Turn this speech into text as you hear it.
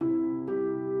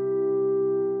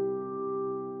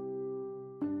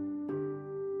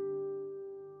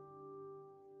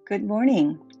Good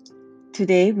morning.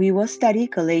 Today we will study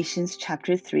Galatians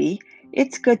chapter 3.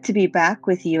 It's good to be back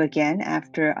with you again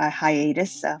after a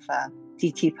hiatus of a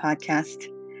DT podcast.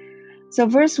 So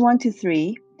verse 1 to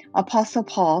 3, Apostle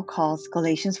Paul calls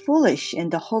Galatians foolish in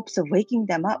the hopes of waking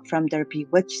them up from their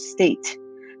bewitched state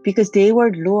because they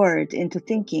were lured into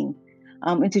thinking,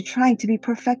 into trying to be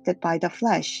perfected by the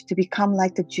flesh, to become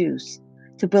like the Jews,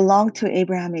 to belong to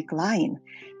Abrahamic line.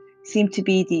 That seemed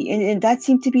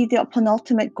to be the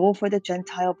penultimate goal for the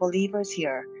Gentile believers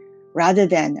here, rather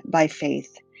than by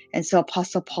faith. And so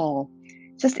Apostle Paul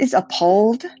just is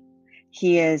appalled,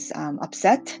 he is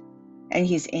upset, and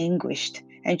he's anguished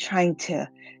and trying to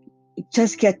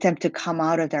just get them to come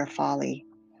out of their folly.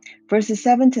 Verses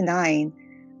 7 to 9,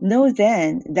 know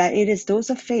then that it is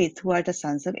those of faith who are the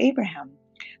sons of Abraham.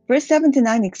 Verse 7 to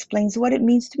 9 explains what it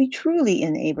means to be truly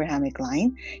in the Abrahamic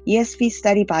line. ESV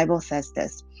Study Bible says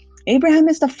this. Abraham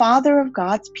is the father of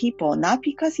God's people, not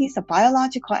because he's a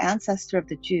biological ancestor of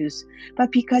the Jews,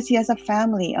 but because he has a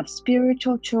family of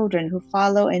spiritual children who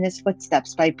follow in his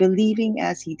footsteps by believing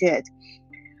as he did.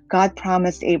 God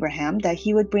promised Abraham that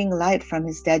he would bring life from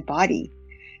his dead body.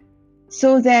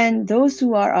 So then those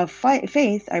who are of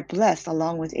faith are blessed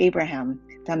along with Abraham,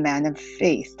 the man of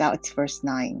faith. That's verse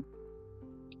 9.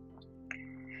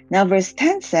 Now verse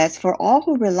 10 says, for all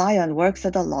who rely on works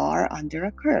of the law are under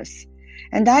a curse.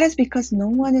 And that is because no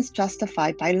one is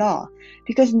justified by law,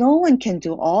 because no one can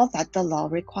do all that the law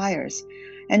requires.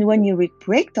 And when you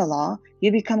break the law,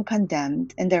 you become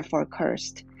condemned and therefore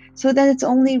cursed. So that it's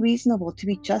only reasonable to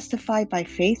be justified by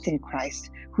faith in Christ,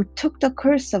 who took the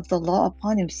curse of the law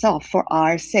upon himself for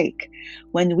our sake.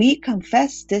 When we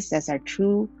confess this as our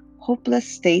true, hopeless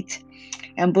state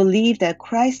and believe that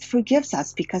Christ forgives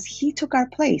us because he took our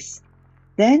place,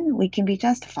 then we can be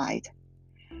justified.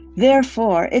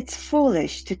 Therefore, it's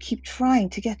foolish to keep trying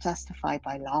to get justified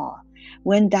by law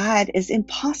when that is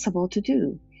impossible to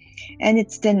do. And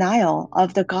it's denial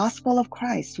of the gospel of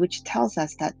Christ, which tells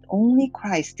us that only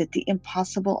Christ did the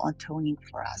impossible atoning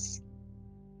for us.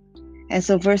 And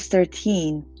so verse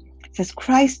 13 says,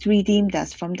 Christ redeemed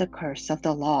us from the curse of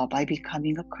the law by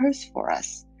becoming a curse for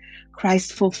us.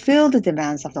 Christ fulfilled the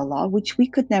demands of the law, which we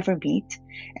could never meet.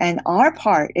 And our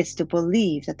part is to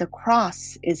believe that the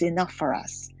cross is enough for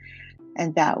us,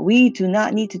 and that we do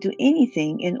not need to do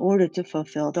anything in order to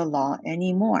fulfill the law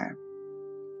anymore.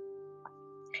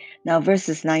 Now,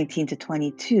 verses 19 to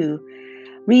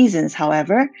 22 reasons,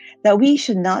 however, that we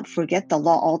should not forget the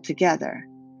law altogether.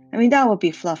 I mean, that would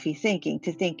be fluffy thinking,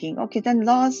 okay, then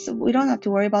laws, we don't have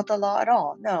to worry about the law at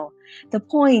all. No, the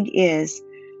point is,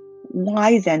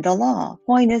 why then the law?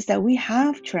 Point is that we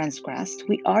have transgressed.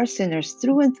 We are sinners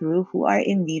through and through who are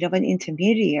in need of an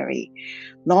intermediary.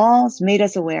 Laws made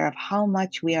us aware of how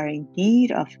much we are in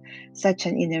need of such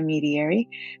an intermediary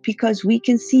because we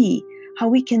can see how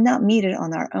we cannot meet it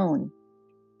on our own.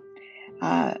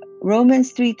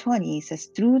 Romans 3:20 says,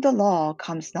 through the law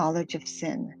comes knowledge of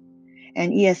sin.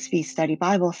 And ESV Study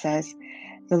Bible says,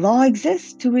 the law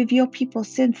exists to reveal people's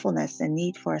sinfulness and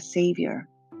need for a savior.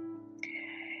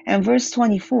 And verse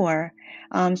 24,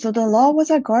 so the law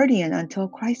was our guardian until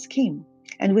Christ came.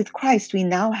 And with Christ, we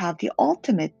now have the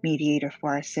ultimate mediator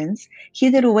for our sins.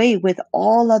 He did away with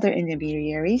all other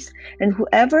intermediaries, and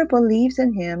whoever believes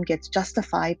in him gets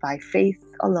justified by faith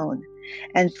alone.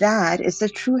 And that is the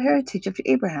true heritage of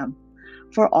Abraham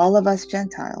for all of us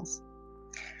Gentiles.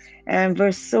 And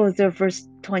verse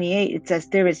 28, it says,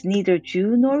 there is neither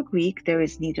Jew nor Greek, there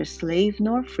is neither slave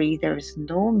nor free, there is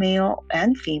no male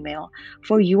and female,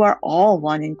 for you are all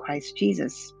one in Christ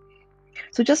Jesus.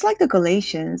 So just like the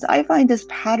Galatians, I find this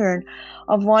pattern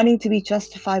of wanting to be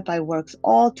justified by works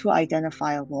all too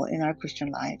identifiable in our Christian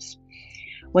lives.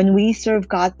 When we serve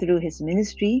God through his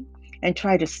ministry and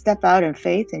try to step out in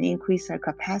faith and increase our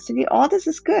capacity, all this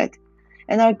is good.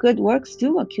 And our good works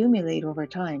do accumulate over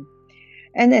time,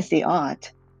 and as they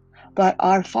ought. But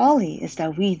our folly is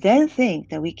that we then think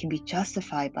that we can be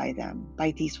justified by them,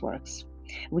 by these works.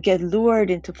 We get lured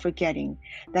into forgetting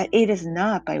that it is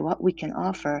not by what we can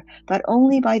offer, but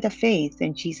only by the faith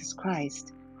in Jesus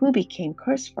Christ, who became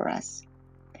curse for us.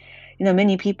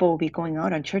 Many people will be going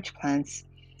out on church plants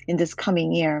in this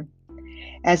coming year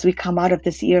as we come out of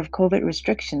this year of COVID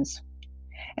restrictions.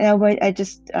 And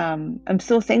I'm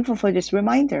so thankful for this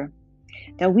reminder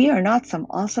that we are not some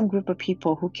awesome group of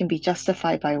people who can be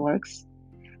justified by works,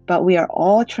 but we are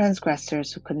all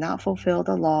transgressors who could not fulfill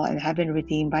the law and have been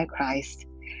redeemed by Christ.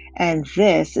 And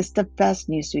this is the best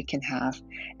news we can have.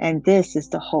 And this is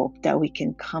the hope that we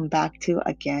can come back to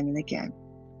again and again.